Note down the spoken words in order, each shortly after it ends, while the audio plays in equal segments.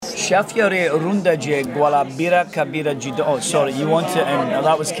Shafiare Rundaje Gualabira Kabira Jido. Oh, sorry, you want it in,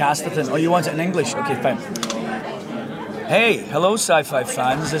 that was Casterton. Oh, you want it in English? Okay, fine. Hey, hello sci-fi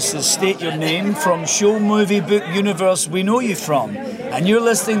fans. This is State Your Name from Show Movie Book Universe we know you from. And you're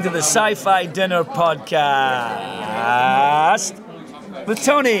listening to the Sci-Fi Dinner Podcast with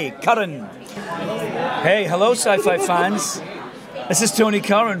Tony Curran. Hey, hello sci-fi fans. This is Tony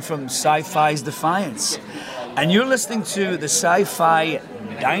Curran from Sci-Fi's Defiance. And you're listening to the Sci-Fi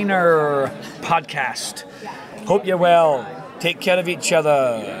Diner Podcast. Hope you're well. Take care of each other.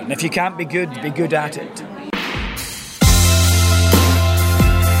 And if you can't be good at it.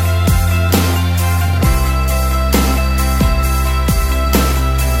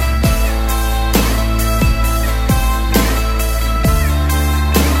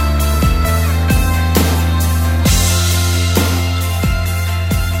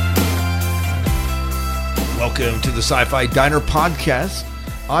 Welcome to the Sci-Fi Diner Podcast.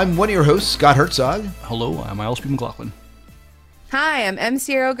 I'm one of your hosts, Scott Herzog. Hello, I'm Miles P. McLaughlin. Hi, I'm M.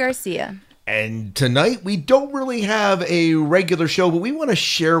 Ciro Garcia. And tonight, we don't really have a regular show, but we want to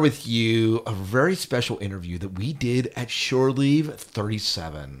share with you a very special interview that we did at Shore Leave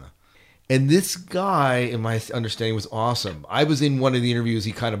 37. And this guy, in my understanding, was awesome. I was in one of the interviews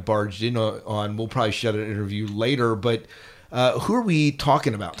he kind of barged in on. We'll probably shut an interview later, but who are we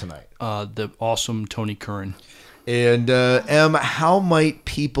talking about tonight? The awesome Tony Curran. And Em, how might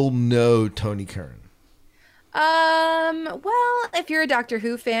people know Tony Curran? Well, if you're a Doctor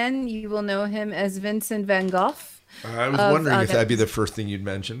Who fan, you will know him as Vincent Van Gogh. I was wondering if that'd be the first thing you'd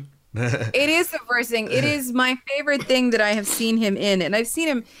mention. It is the first thing. It is my favorite thing that I have seen him in, and I've seen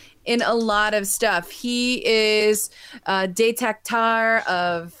him in a lot of stuff. He is Detectar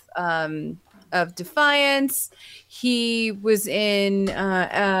of Defiance. He was in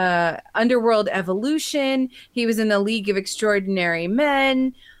Underworld Evolution. He was in the League of Extraordinary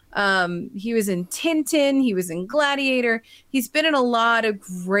Men. He was in Tintin. He was in Gladiator. He's been in a lot of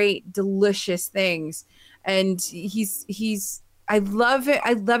great, delicious things. And I love it.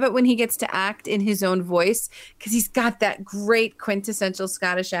 I love it when he gets to act in his own voice because he's got that great quintessential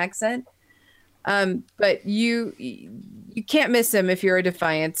Scottish accent. But you can't miss him if you're a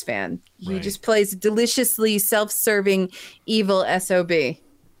Defiance fan. He just plays deliciously self-serving evil SOB.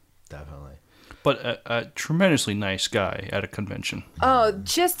 Definitely. But a tremendously nice guy at a convention. Oh,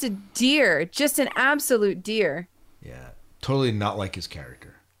 just a dear. Just an absolute dear. Yeah. Totally not like his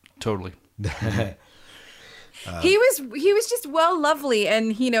character. Totally. He was just lovely,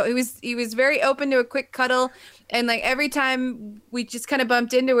 and he was very open to a quick cuddle, and like every time we just kind of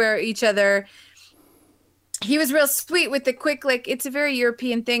bumped into each other, he was real sweet with the quick, like, it's a very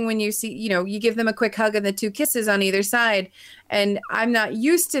European thing when you see, you give them a quick hug and the 2 kisses on either side. And I'm not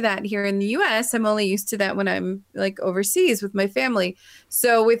used to that here in the US. I'm only used to that when I'm like overseas with my family.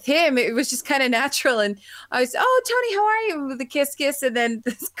 So with him, it was just kind of natural. And I was, oh, Tony, how are you? With the kiss. And then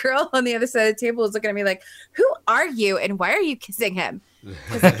this girl on the other side of the table was looking at me like, who are you? And why are you kissing him?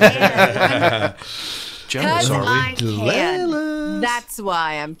 Because I can. Jealous, are we? I can. That's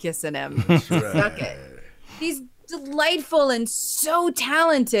why I'm kissing him. Suck it. He's delightful and so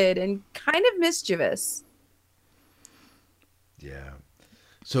talented and kind of mischievous. Yeah.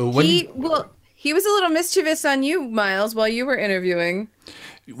 So when he was a little mischievous on you, Miles, while you were interviewing.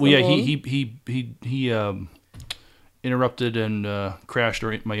 Well, yeah, he interrupted and crashed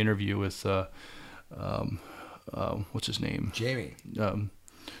my interview with what's his name? Jamie.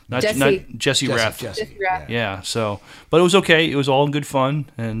 Not Jesse Rath. Jesse. Yeah. So, but it was okay. It was all in good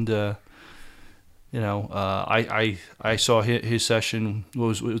fun, and. I saw his session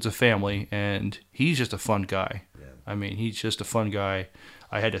was a family, and he's just a fun guy. Yeah. I mean, he's just a fun guy.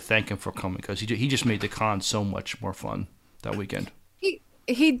 I had to thank him for coming because he just made the con so much more fun that weekend.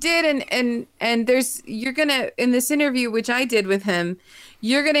 He did, and you're gonna, in this interview which I did with him,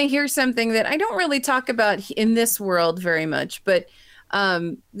 you're gonna hear something that I don't really talk about in this world very much, but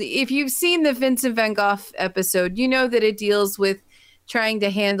if you've seen the Vincent Van Gogh episode, you know that it deals with trying to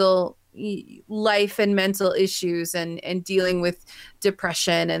handle life and mental issues and dealing with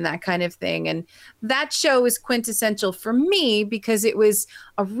depression and that kind of thing. And that show is quintessential for me because it was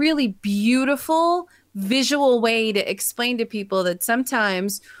a really beautiful visual way to explain to people that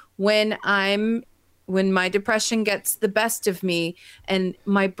sometimes when my depression gets the best of me and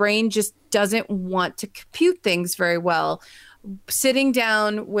my brain just doesn't want to compute things very well, sitting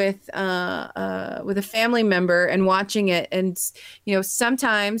down with a family member and watching it, and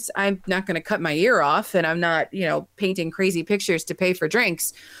sometimes I'm not going to cut my ear off, and I'm not painting crazy pictures to pay for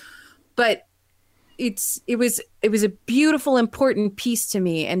drinks, but it was a beautiful, important piece to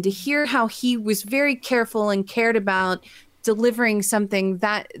me, and to hear how he was very careful and cared about delivering something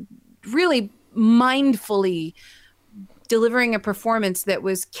that really mindfully delivering a performance that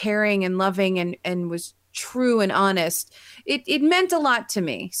was caring and loving and was true and honest. It meant a lot to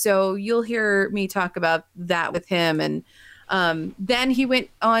me. So you'll hear me talk about that with him. And then he went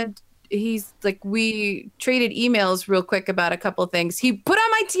on. He's like, we traded emails real quick about a couple things. He put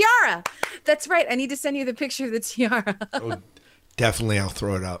on my tiara. That's right. I need to send you the picture of the tiara. Oh, definitely, I'll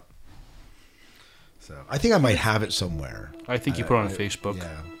throw it up. So I think I might have it somewhere. I think you put it on Facebook.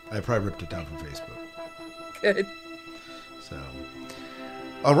 Yeah, I probably ripped it down from Facebook. Good. So,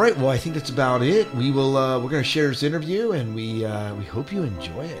 all right. Well, I think that's about it. We will. We're going to share this interview, and we hope you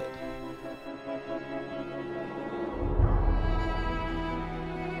enjoy it.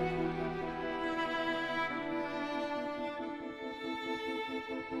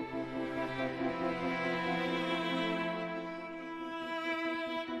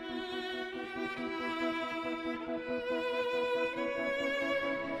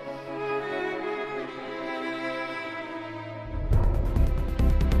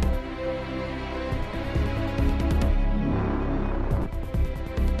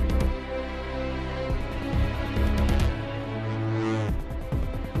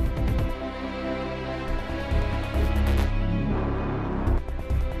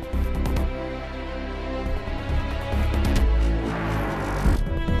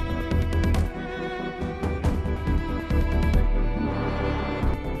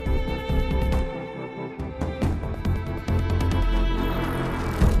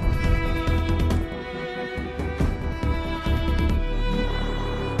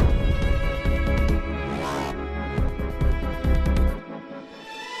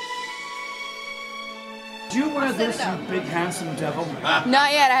 Do you wear this, you big handsome devil?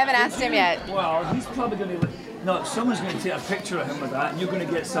 Not yet. I haven't asked him yet. Well, he's probably going to. No, someone's going to take a picture of him with that, and you're going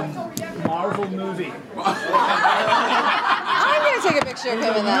to get some Marvel movie. I'm going to take a picture of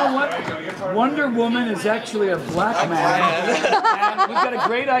him in You know that. what? Wonder Woman is actually a black man. And we've got a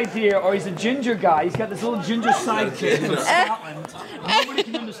great idea, or he's a ginger guy. He's got this little ginger sidekick from Scotland. Nobody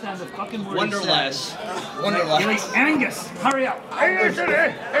can understand the fucking word. Wonderless. You're like, Angus, hurry up. Hey,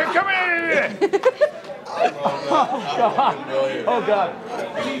 come here. Oh God!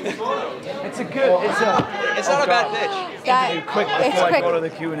 It's a good. It's not a bad pitch. That, Quick before I go to the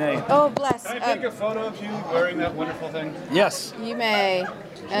Q&A. Oh, bless. Can I take a photo of you wearing that wonderful thing? Yes, You may.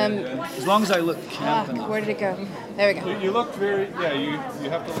 as long as I look camp enough. Where did it go? There we go. You look very, you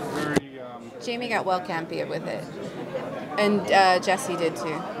have to look very, Jamie got well campy with it. And Jesse did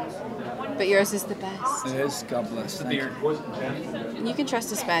too. But yours is the best. It is. God bless. Thank you. You can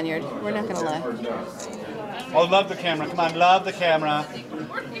trust a Spaniard. We're not going to lie. oh, love the camera. Come on, love the camera.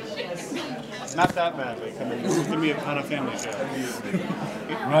 Not that badly. Come on, this is going to be on a family show.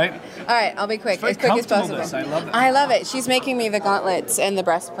 Right? All right, I'll be quick. very As quick as comfortable, possible. this. I love it. I love it. She's making me the gauntlets and the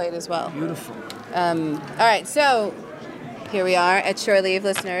breastplate as well. Beautiful. All right, so here we are at Shore Leave,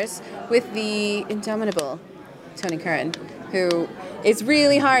 listeners, with the indomitable Tony Curran, who it's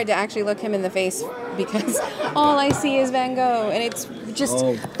really hard to actually look him in the face because all I see is Van Gogh, and it's just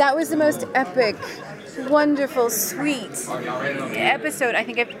that was the most epic, wonderful, sweet episode I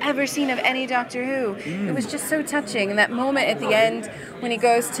think I've ever seen of any Doctor Who. It was just so touching, and that moment at the end when he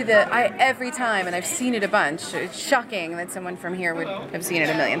goes to every time, and I've seen it a bunch. It's shocking that someone from here would have seen it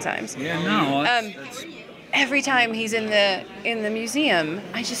a million times. Yeah, no. Every time he's in the museum,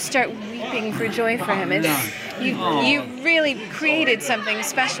 I just start weeping for joy for him. You really created something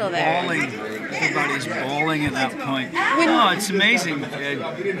special there. Bawling. Everybody's bawling at that point. No, it's amazing.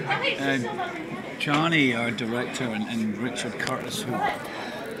 Johnny, our director, and Richard Curtis, who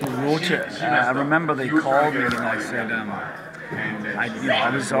wrote it. I remember they called me and I said, I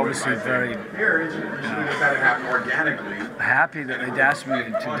was obviously very happy that they'd asked me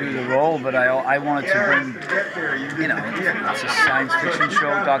to do the role, but I wanted to bring, it's a science fiction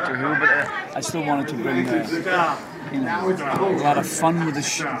show, Doctor Who, but I still wanted to bring a lot of fun with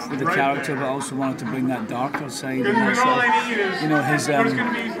the character, but I also wanted to bring that darker side, and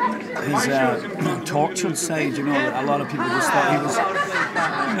his tortured side. A lot of people just thought he was,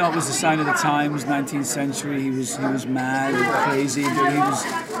 it was the sign of the times, 19th century. He was mad and crazy, but he was,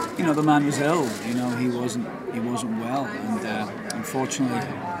 the man was ill. He wasn't well, and unfortunately,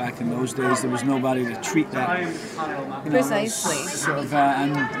 back in those days, there was nobody to treat that. Precisely. Sort of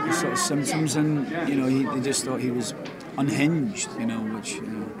symptoms, and they just thought he was unhinged, which,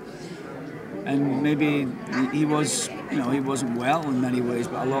 and maybe he was, he wasn't well in many ways,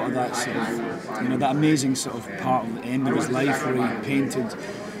 but a lot of that sort of, that amazing sort of part of the end of his life where he painted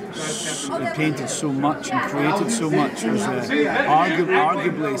so much and created so much was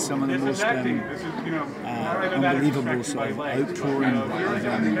arguably some of the most unbelievable sort of outpouring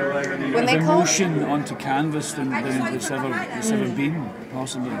When they of call, emotion onto canvas than that's ever been,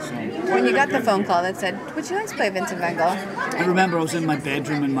 possibly. So. when you got the phone call that said, "Would you like to play Vincent Van Gogh?" I remember I was in my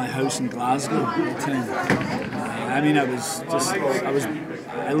bedroom in my house in Glasgow at the time. I mean,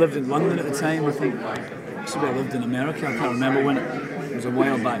 I lived in London at the time. I think actually I lived in America. I can't remember when it was a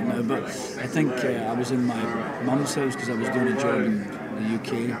while back now, but I think I was in my mum's house because I was doing a job in the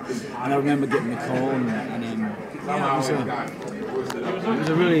UK, and I remember getting the call, and yeah, it was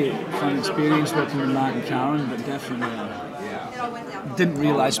a really fun experience working with Matt and Curran, but definitely didn't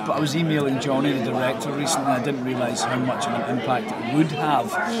realise. But I was emailing Johnny, the director, recently. I didn't realise how much of an impact it would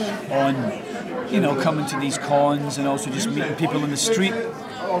have on, coming to these cons and also just meeting people in the street.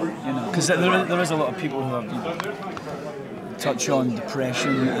 Because there is a lot of people who have touch on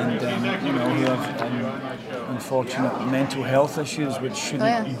depression and who have unfortunate mental health issues, which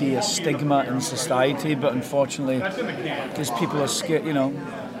shouldn't be a stigma in society, but unfortunately, because people are scared,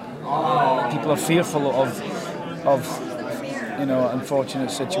 people are fearful of unfortunate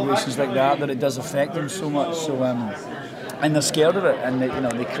situations like that it does affect them so much. So and they're scared of it, and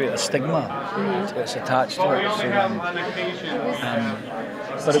they create a stigma that's attached to it.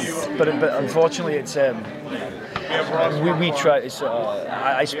 So, but unfortunately, it's we try.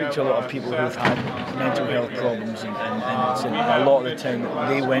 I speak to a lot of people who've had mental health problems, and it's a lot of the time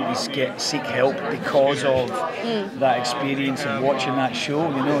they went to seek help because of that experience of watching that show.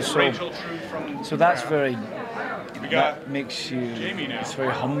 So that's very. That makes you. It's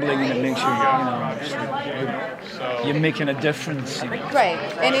very humbling, and it makes you. You're making a difference. Right,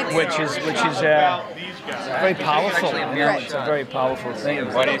 and it's which is very powerful. It's a very powerful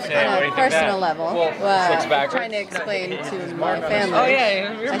thing. What do you say? on a personal level. I'm trying to explain to my family. Oh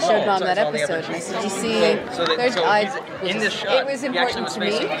yeah, I showed Mom that episode, and I said, "You see, it was important to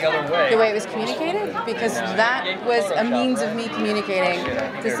me the way it was communicated, because that was a means of me communicating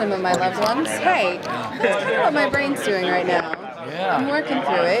to some of my loved ones. Hey, that's kind of what my brain's doing right now. I'm working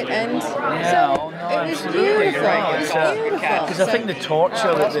through it, and so it was beautiful. It was beautiful. Because I think the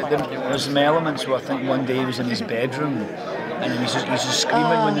torture, there's some elements where I think one day he was in his bedroom and he was just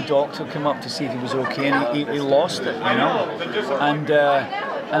screaming when the doctor came up to see if he was okay, and he lost it, and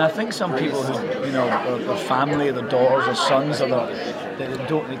I think some people who, their family, their daughters or sons, they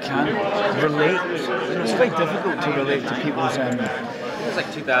can't relate. It's very difficult to relate to people's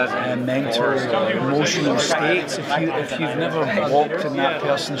mental or emotional states if you've never walked in that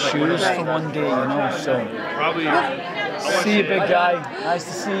person's shoes for one day, So see you, big guy. Nice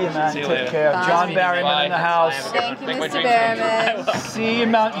to see you, man. Take care. John Barryman in the house. Thank you, Mr. Barryman. See you,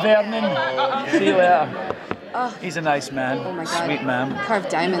 Mount Vernon. See you later. He's a nice man. Oh my God. Sweet man. Carved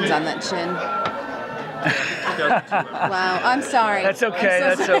diamonds on that chin. Wow, I'm sorry. That's okay.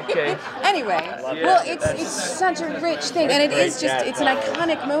 That's okay. Anyway, well, it's such a rich thing, and it's an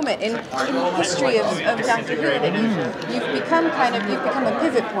iconic moment in the history of Doctor Who that you've become a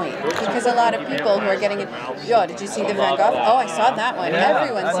pivot point, because a lot of people who are getting it. Yo, did you see the Van Gogh? Oh, I saw that one. Yeah.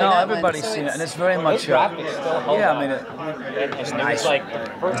 Everyone's seen that one. Everybody's seen it, and it's very much. It's nice.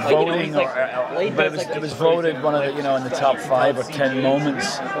 Voting, but it was voted one of the in the top 5 or 10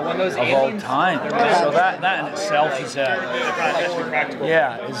 moments of all time. So that in itself is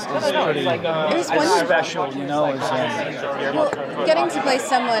pretty special, Well, getting to play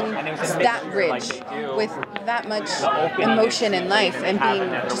someone that rich with that much emotion in life and being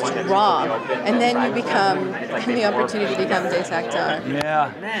just raw, and then you become the opportunity to become Detector.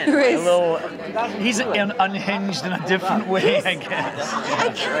 Yeah, he's unhinged in a different way, I guess. I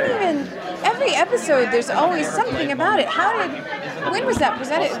can't even. Every episode, there's always something about it. When was that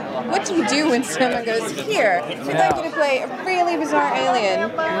presented? What do you do when someone goes, here, we'd like you to play a really bizarre alien?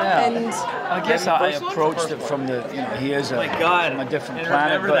 Yeah. And I guess I approached it from he is from a different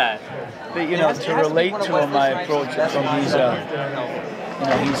planet. But to relate to him, I approach it from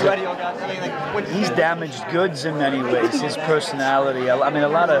he's damaged goods in many ways. His personality. I mean, a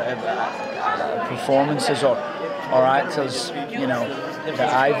lot of performances or actors,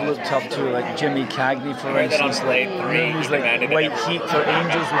 that I've looked up to, like Jimmy Cagney, for instance, movies like White Heat for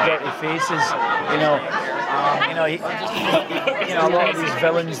Angels with Dirty Faces. A lot of these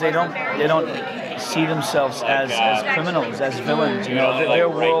villains, they don't see themselves as criminals, as villains. Their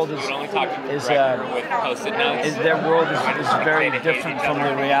world is very different from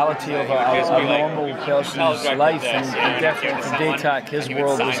the reality of a normal person's life, and definitely for Datak, his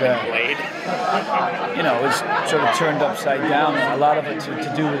world is sort of turned upside down. A lot of it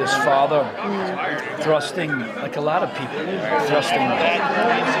to do with his father thrusting, like a lot of people,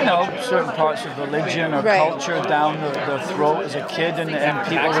 certain parts of religion or culture down their throat as a kid, and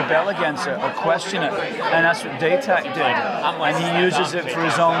people rebel against it or question using it, and that's what Daytak did, and he uses it for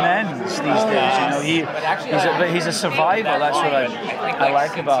his own ends these days. You know, he's a survivor. That's what I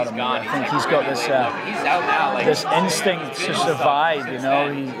like about him. I think he's got this this instinct to survive. You know,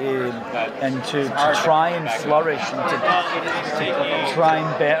 and to try and flourish and to try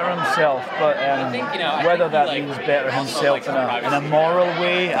and better himself. But whether that means better himself in a moral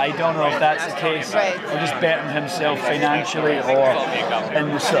way, I don't know if that's the case. Or just bettering himself financially or in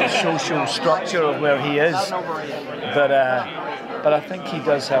the sort of social structure of where he is. But I think he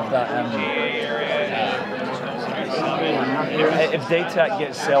does have that. If Daytak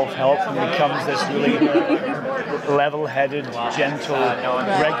gets self-help and becomes this really level-headed, gentle,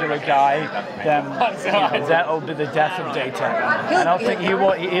 regular guy, then that'll be the death of Daytak. I don't think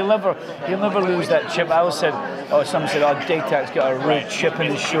he'll never lose that chip. I always said, someone said, Daytak's got a real chip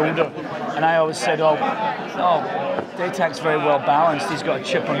in his shoulder, and I always said, no, Daytak's very well balanced. He's got a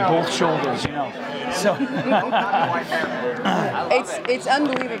chip on both shoulders, you know. So it's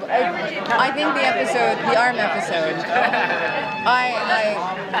unbelievable. I think the arm episode.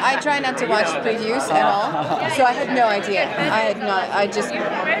 I try not to watch previews at all, so I had no idea. I just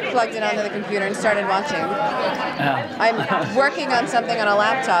plugged it onto the computer and started watching. I'm working on something on a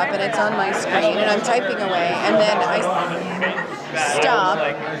laptop and it's on my screen and I'm typing away, and then I stop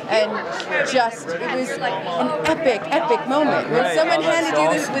and it was an epic moment when someone handed you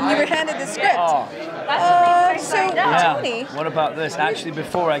this, when you were handed the script. Tony. What about this? Actually,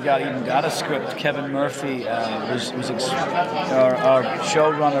 before I even got a script, Kevin Murphy our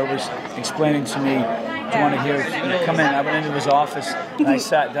showrunner was explaining to me, "Do you want to hear? Come in." I went into his office and I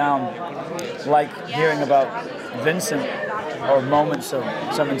sat down, like hearing about Vincent, or moments of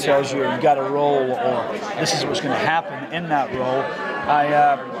someone tells you got a role or this is what's going to happen in that role.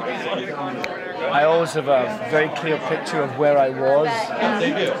 I always have a very clear picture of where I was,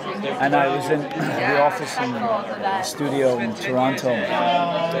 and I was in the office in the studio in Toronto,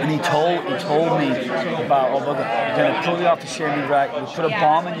 and he told me about, we're going to pull you off the shaming rack, we'll put a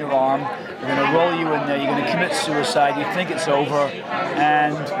bomb in your arm, we're going to roll you in there, you're going to commit suicide, you think it's over,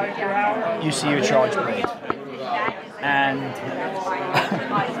 and you see your charge plate. And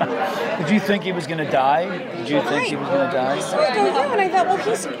did you think he was going to die? Did you think he was going to die? I don't know, and I thought, well,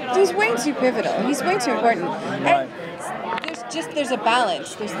 he's way too pivotal. He's way too important. Right. And there's a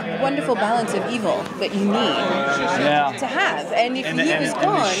balance. There's a wonderful balance of evil that you need to have. And if he was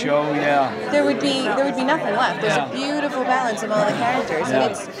gone, in the show, there would be nothing left. There's a beautiful balance of all the characters,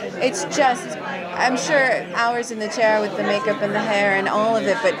 and it's just, I'm sure, hours in the chair with the makeup and the hair and all of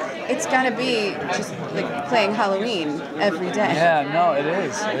it, but it's got to be just like playing Halloween every day. Yeah, no, it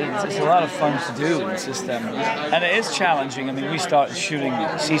is. It's a lot of fun to do. It's just, and it is challenging. I mean, we started shooting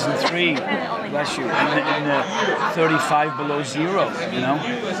season 3, bless you, in the 35 below zero, you know,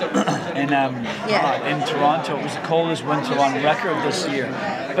 in Toronto. It was the coldest winter on record this year.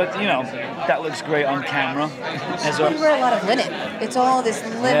 But, you know, that looks great on camera. We wear a lot of linen. It's all this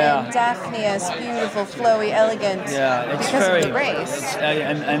linen, daphneous, beautiful, flowy, elegant. Yeah, it's because very, of the race.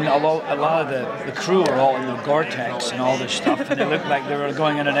 And a lot of the crew are all in the Gore-Tex and all this stuff, and they look like they were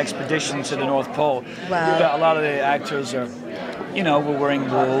going on an expedition to the North Pole. Wow. But a lot of the actors are, you know, we're wearing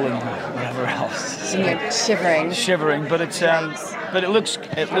wool and whatever else. And you're shivering. But it's but it looks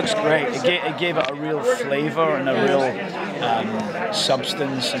great. It gave it a real flavor and a real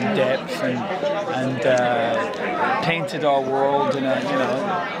substance and depth and painted our world in a, you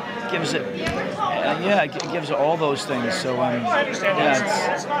know, gives it it gives it all those things. So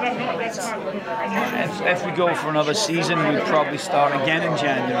if we go for another season, we'd probably start again in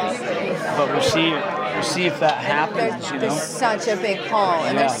January. But we'll see if that happens. There's such a big call,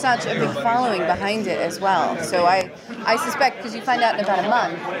 and there's such a big following behind it as well. So I suspect, because you find out in about a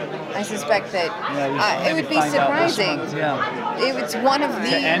month, I suspect that it would be surprising. It's one of the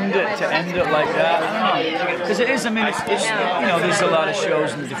to end it like that. I don't know, because it is. I mean, it's you know, there's a lot of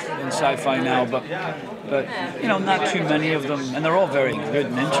shows in sci-fi now, but you know, not too many of them, and they're all very good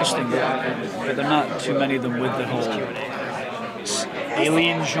and interesting, but there are not too many of them with the whole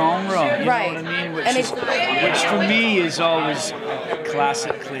alien genre, you know what I mean? Which for me is always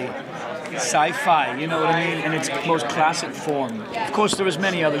classically sci-fi, you know what I mean? In its most classic form. Of course, there is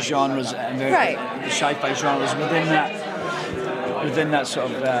many other genres, and the sci-fi genres within that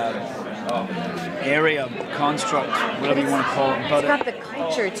sort of area, construct, whatever you want to call it. But it's got the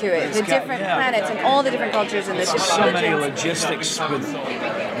culture to it, the different planets and all the different cultures in this. So many logistics with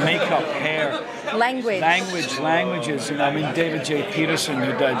makeup, hair, languages. And I mean, David J. Peterson,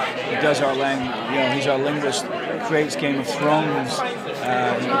 who does our he's our linguist, creates Game of Thrones.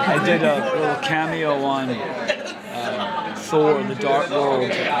 I did a little cameo on Thor: The Dark World,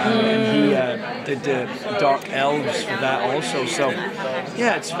 and he did Dark Elves for that also. So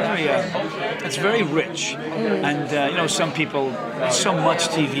yeah, it's very rich, and you know, some people, there's so much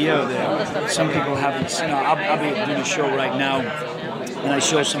TV out there. Some people haven't. You know, I'll be doing a show right now, and I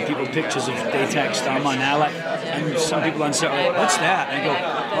show some people pictures of Daytag, Starman, Alec, and some people on set are like, "What's that?" And I go,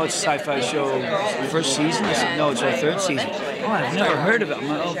 "Oh, it's a sci-fi show, first season." I said, "No, it's our third season." "Oh, I've never heard of it." I'm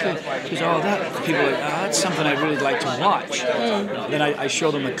like, "Okay." She goes, "Oh, that." People are like, "Oh, that's something I'd really like to watch." Then I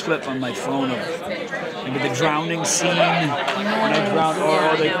show them a clip on my phone of maybe the drowning scene, when I drown,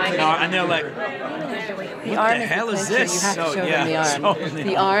 and they're like, The "What arm the is hell the is clincher. this?" You have to show them the arm.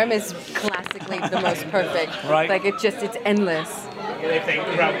 The arm is classically the most perfect. Right. Like it's endless.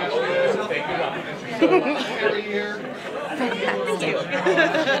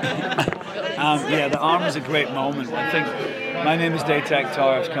 Yeah, the arm is a great moment. I think my name is Daytag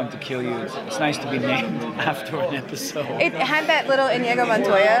Tar. I've come to kill you. It's nice to be named after an episode. It had that little Inigo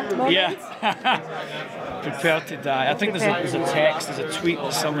Montoya moment. Yeah. Prepare to die. I think there's a text, there's a tweet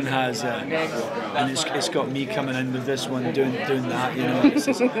that someone has, and it's got me coming in with this one, doing that. You know, it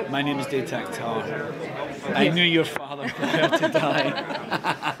says, "My name is Daytag Tar. I knew your father. Prepare to die."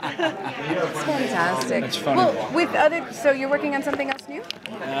 It's fantastic. It's funny. Well, so you're working on something else new?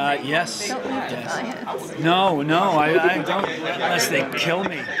 Yes. Don't leave Yes. Defiance. No, I don't, unless they kill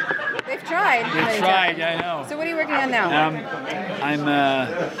me. They've tried. They tried, yeah, I know. So what are you working on now?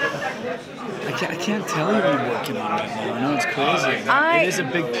 I can't tell you what I'm working on right now. I know it's crazy. It is a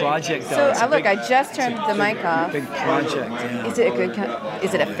big project, though. So look, I just turned the mic off. Big project, yeah. Is it a good?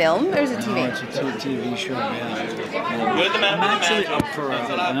 Is it a film or is it TV? No, it's a TV show, yeah. I'm actually up for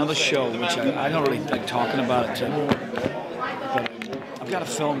another show, which I don't really like talking about it. But I've got a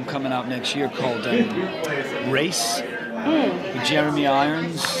film coming out next year called Race. With Jeremy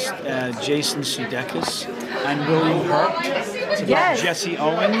Irons, Jason Sudeikis, and William Hurt. It's about Jesse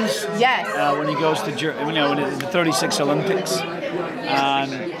Owens. Yes. When he goes to the 36 Olympics,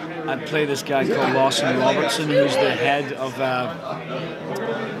 and I play this guy called Lawson Robertson, who's the head of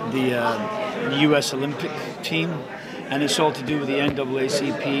the U.S. Olympic team. And it's all to do with the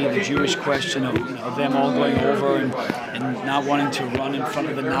NAACP, the Jewish question of them all going over and not wanting to run in front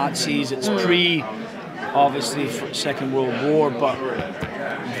of the Nazis. It's obviously for Second World War, but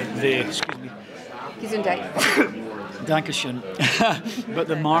excuse me. Dankeschön. But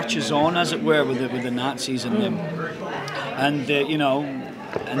the march is on, as it were, with the Nazis and them, and they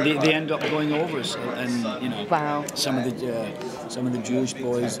end up going over, and Wow. some of the Jewish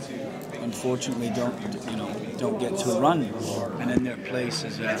boys, unfortunately, don't get to run, and in their place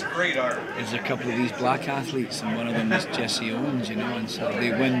is a couple of these black athletes, and one of them is Jesse Owens, and so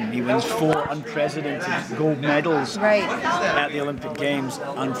he wins 4 unprecedented gold medals at the Olympic Games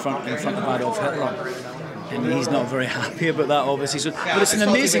in front of Adolf Hitler. And he's not very happy about that, obviously. But it's an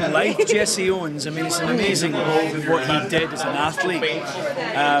amazing life, Jesse Owens. I mean, it's an amazing what he did as an athlete.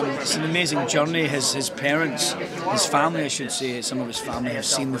 It's an amazing journey. His parents, his family, I should say, some of his family have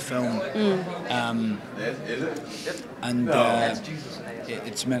seen the film, and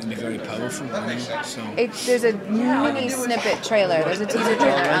it's meant to be very powerful. So There's a mini snippet trailer. There's a teaser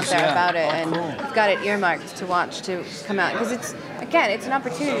trailer out there about it, and I've got it earmarked to watch to come out because it's an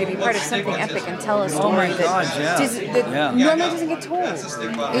opportunity to be part of something epic and tell a story that normally doesn't get told. It's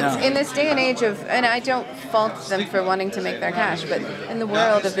in this day and age and I don't fault them for wanting to make their cash, but in the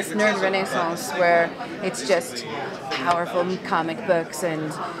world of this nerd renaissance where it's just powerful comic books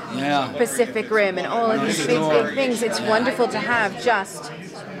and Pacific Rim and all of these big things, it's wonderful to have just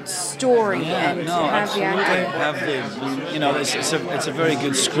story and have the acting. It's a very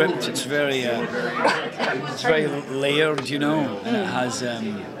good script. It's very layered, and it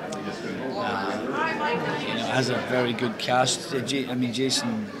has a very good cast.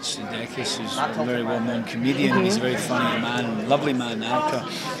 Jason Sudeikis, who's a very well-known comedian. He's a very funny man, lovely man, actor.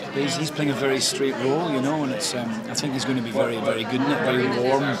 But he's playing a very straight role, and it's. I think he's going to be very, very good in it, very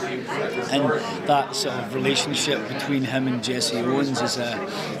warm. And that sort of relationship between him and Jesse Owens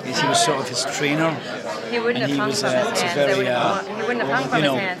he was sort of his trainer. He wouldn't have hung from his hands. He wouldn't have hung from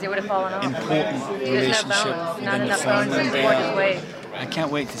his hands. He would have fallen off. Important relationship within the film. I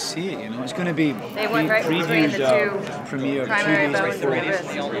can't wait to see it. It's going to be previewed, premiere 2 days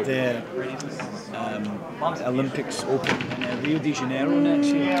before the Olympics open in Rio de Janeiro next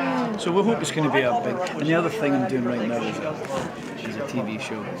year. So we hope it's going to be a big. And the other thing I'm doing right now is a TV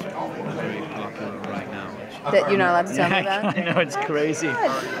show that's very popular right now. That you're not allowed to tell me about? I know, it's crazy.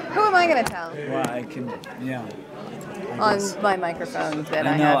 Good. Who am I going to tell? Well, I can, On my microphone that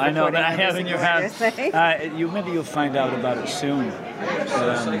I know that I have every in your single hand. word you're saying. Maybe you'll find out about it soon.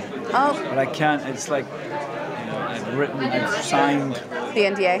 But I can't. It's like I've signed the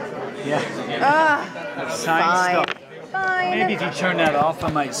NDA. Yeah. Science Fine. stuff. Fine. Maybe if you turn that off, I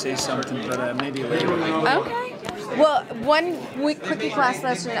might say something, but maybe later. Okay. Well, one quickie class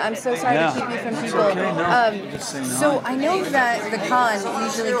lesson. I'm so sorry to keep you from people. Okay, no. So I know that the con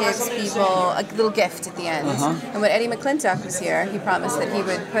usually gives people a little gift at the end. And when Eddie McClintock was here, he promised that he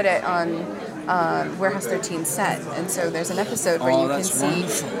would put it on Warehouse 13 set. And so there's an episode where you can see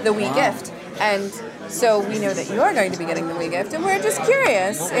the wee gift. And so we know that you're going to be getting the wee gift, and we're just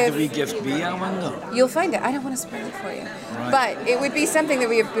curious What would the wee gift be, I wonder? You'll find it. I don't want to spoil it for you. Right. But it would be something that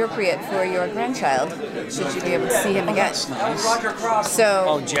would be appropriate for your grandchild, should you be able to see him again. That's nice. So.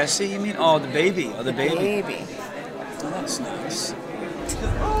 Oh, Jesse, you mean? Oh, the baby. Oh, the baby. Baby. Oh, that's nice.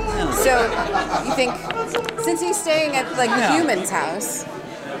 So, you think, since he's staying at, like, the human's house,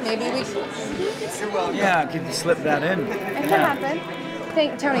 maybe we could... Yeah, I could slip that in. It could happen.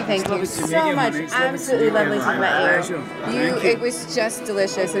 Tony, thank you so much. Absolutely lovely to meet you. It was just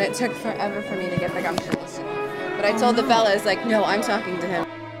delicious, and it took forever for me to get the gumptions. But I told the fellas, like, no, I'm talking to him.